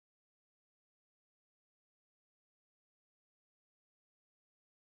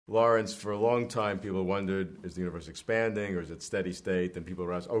Lawrence, for a long time, people wondered, is the universe expanding or is it steady state? Then people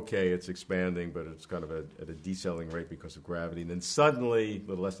realized, okay, it's expanding, but it's kind of at a decelerating rate because of gravity. And then suddenly, a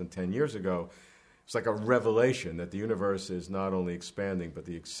little less than 10 years ago, it's like a revelation that the universe is not only expanding, but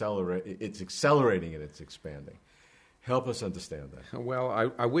it's accelerating and it's expanding. Help us understand that.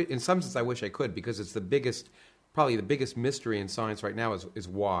 Well, in some sense, I wish I could, because it's probably the biggest mystery in science right now is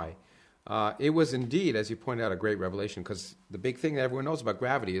why. It was indeed, as you pointed out, a great revelation, because the big thing that everyone knows about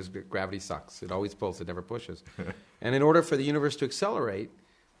gravity is that gravity sucks. It always pulls, it never pushes. And in order for the universe to accelerate,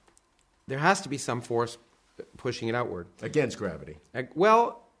 there has to be some force pushing it outward. Against gravity.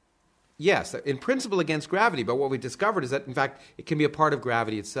 Well, yes, in principle against gravity, but what we discovered is that, in fact, it can be a part of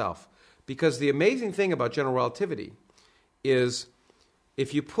gravity itself. Because the amazing thing about general relativity is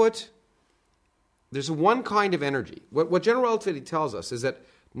if you there's one kind of energy. What general relativity tells us is that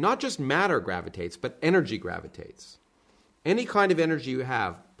not just matter gravitates, but energy gravitates. Any kind of energy you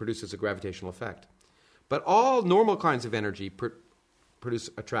have produces a gravitational effect. But all normal kinds of energy produce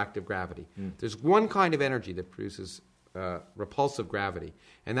attractive gravity. There's one kind of energy that produces repulsive gravity,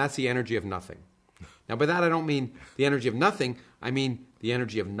 and that's the energy of nothing. Now, by that I don't mean the energy of nothing, I mean the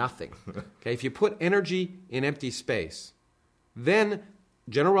energy of nothing. Okay, if you put energy in empty space, then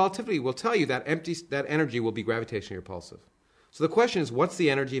general relativity will tell you that that energy will be gravitationally repulsive. So the question is, what's the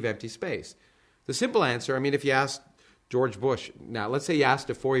energy of empty space? The simple answer, if you asked George Bush, now let's say you asked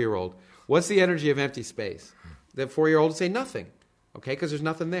a 4-year-old, what's the energy of empty space? The 4-year-old would say nothing, okay, because there's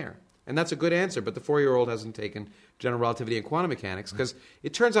nothing there. And that's a good answer, but the 4-year-old hasn't taken general relativity and quantum mechanics, because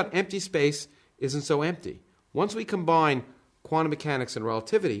it turns out empty space isn't so empty. Once we combine quantum mechanics and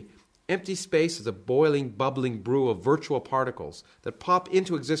relativity, empty space is a boiling, bubbling brew of virtual particles that pop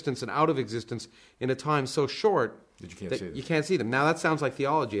into existence and out of existence in a time so short that you can't see them. Now, that sounds like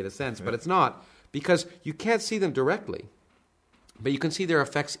theology in a sense, but it's not, because you can't see them directly, but you can see their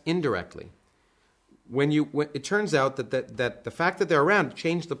effects indirectly. It turns out that the fact that they're around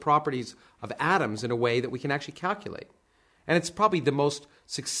changed the properties of atoms in a way that we can actually calculate. And it's probably the most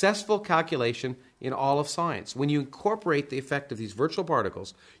successful calculation in all of science. When you incorporate the effect of these virtual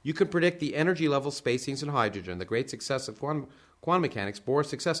particles, you can predict the energy level spacings in hydrogen. The great success of quantum mechanics, Bohr's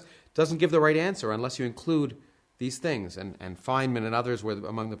success, doesn't give the right answer unless you include these things. And Feynman and others were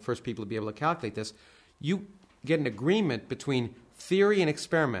among the first people to be able to calculate this. You get an agreement between theory and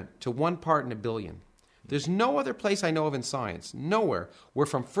experiment to 1 part in a billion. There's no other place I know of in science, nowhere, where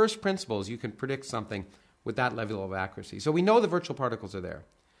from first principles you can predict something with that level of accuracy. So we know the virtual particles are there.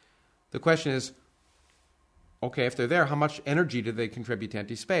 The question is, okay, if they're there, how much energy do they contribute to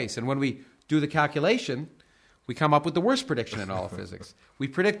empty space? And when we do the calculation, we come up with the worst prediction in all of physics. We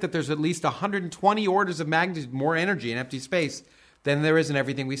predict that there's at least 120 orders of magnitude more energy in empty space than there is in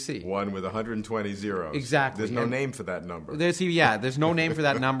everything we see. One with 120 zeroes. Exactly. There's no name for that number. There's no name for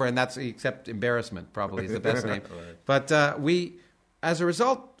that number, and that's except embarrassment probably is the best name. Right. But as a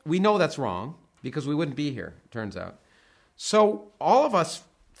result, we know that's wrong, because we wouldn't be here, it turns out. So all of us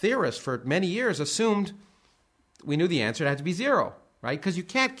theorists for many years assumed we knew the answer. It had to be zero, right? Because you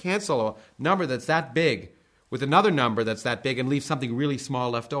can't cancel a number that's that big with another number that's that big and leave something really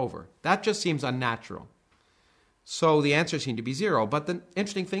small left over. That just seems unnatural. So the answer seemed to be zero. But the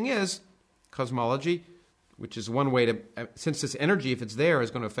interesting thing is, cosmology, which is one way to, since this energy, if it's there,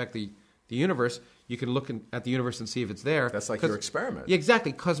 is going to affect the universe, you can look at the universe and see if it's there. That's like your experiment. Yeah,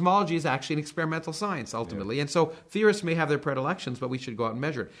 exactly. Cosmology is actually an experimental science, ultimately. Yeah. And so theorists may have their predilections, but we should go out and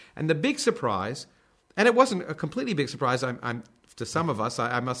measure it. And the big surprise, and it wasn't a completely big surprise, to some of us,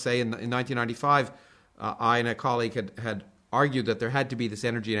 I must say, in 1995, I and a colleague had argued that there had to be this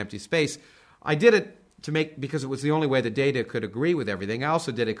energy in empty space. I did it because it was the only way the data could agree with everything. I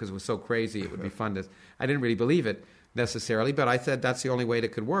also did it because it was so crazy it would be fun to... I didn't really believe it necessarily, but I said that's the only way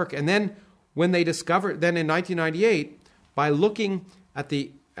that could work. And then when they discovered, then in 1998, by looking at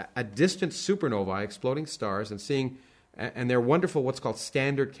distant supernovae, exploding stars, and seeing, and they're wonderful what's called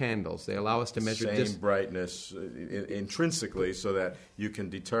standard candles. They allow us to measure same brightness intrinsically, so that you can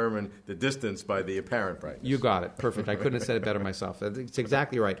determine the distance by the apparent brightness. You got it. Perfect. I couldn't have said it better myself. It's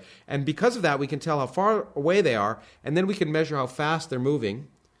exactly right. And because of that, we can tell how far away they are, and then we can measure how fast they're moving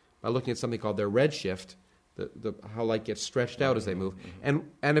by looking at something called their redshift, how light gets stretched out as they move. And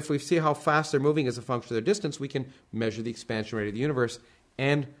if we see how fast they're moving as a function of their distance, we can measure the expansion rate of the universe.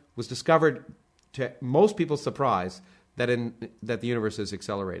 And was discovered, to most people's surprise, that the universe is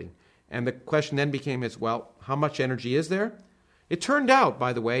accelerating. And the question then became how much energy is there? It turned out,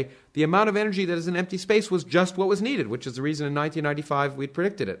 by the way, the amount of energy that is in empty space was just what was needed, which is the reason in 1995 we'd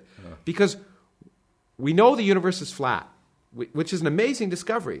predicted it. Because we know the universe is flat. which is an amazing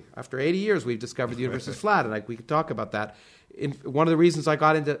discovery. After 80 years, we've discovered the universe is flat, and we could talk about that. One of the reasons I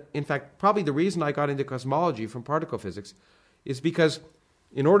got into, in fact, probably the reason I got into cosmology from particle physics is because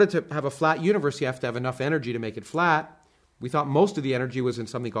in order to have a flat universe, you have to have enough energy to make it flat. We thought most of the energy was in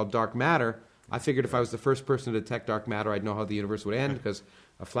something called dark matter. I figured if I was the first person to detect dark matter, I'd know how the universe would end, because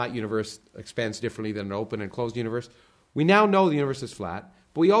a flat universe expands differently than an open and closed universe. We now know the universe is flat,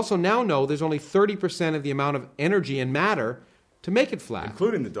 but we also now know there's only 30% of the amount of energy and matter to make it flat.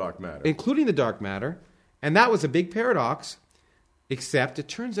 Including the dark matter. Including the dark matter. And that was a big paradox, except it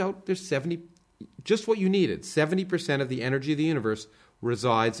turns out there's just what you needed. 70% of the energy of the universe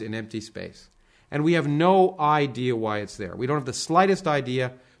resides in empty space. And we have no idea why it's there. We don't have the slightest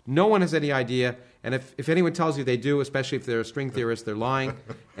idea. No one has any idea. And if anyone tells you they do, especially if they're a string theorist, they're lying.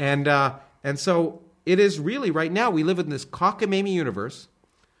 And so it is really, right now, we live in this cockamamie universe,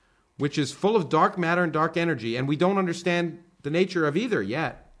 which is full of dark matter and dark energy, and we don't understand the nature of either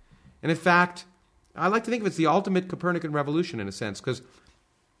yet. And in fact, I like to think of it as the ultimate Copernican revolution in a sense, because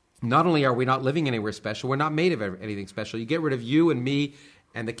not only are we not living anywhere special, we're not made of anything special. You get rid of you and me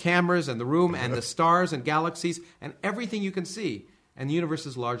and the cameras and the room and the stars and galaxies and everything you can see, and the universe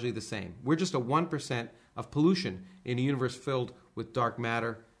is largely the same. We're just a 1% of pollution in a universe filled with dark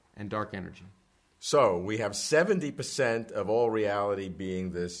matter and dark energy. So we have 70% of all reality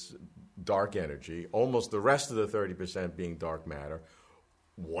being this dark energy, almost the rest of the 30% being dark matter.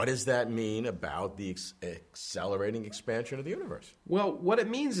 What does that mean about the accelerating expansion of the universe? Well, what it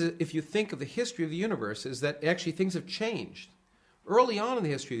means, is, if you think of the history of the universe, is that actually things have changed. Early on in the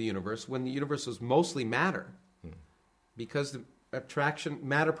history of the universe, when the universe was mostly matter, because the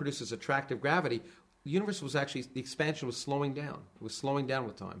matter produces attractive gravity, the universe was actually, the expansion was slowing down. It was slowing down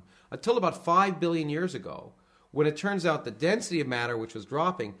with time. Until about 5 billion years ago, when it turns out the density of matter, which was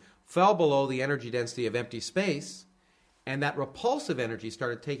dropping, fell below the energy density of empty space, and that repulsive energy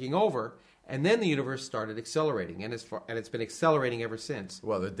started taking over, and then the universe started accelerating, and it's been accelerating ever since.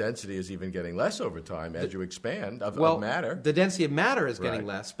 Well, the density is even getting less over time as you expand of matter. The density of matter is getting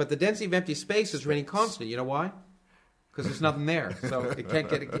less, but the density of empty space is remaining constant. You know why? Because there's nothing there, so it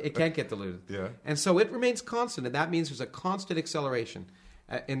can't get diluted. Yeah. And so it remains constant, and that means there's a constant acceleration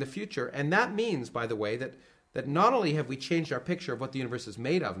in the future. And that means, by the way, that not only have we changed our picture of what the universe is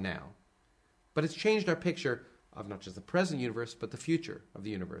made of now, but it's changed our picture of not just the present universe, but the future of the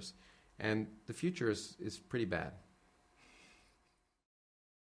universe. And the future is pretty bad.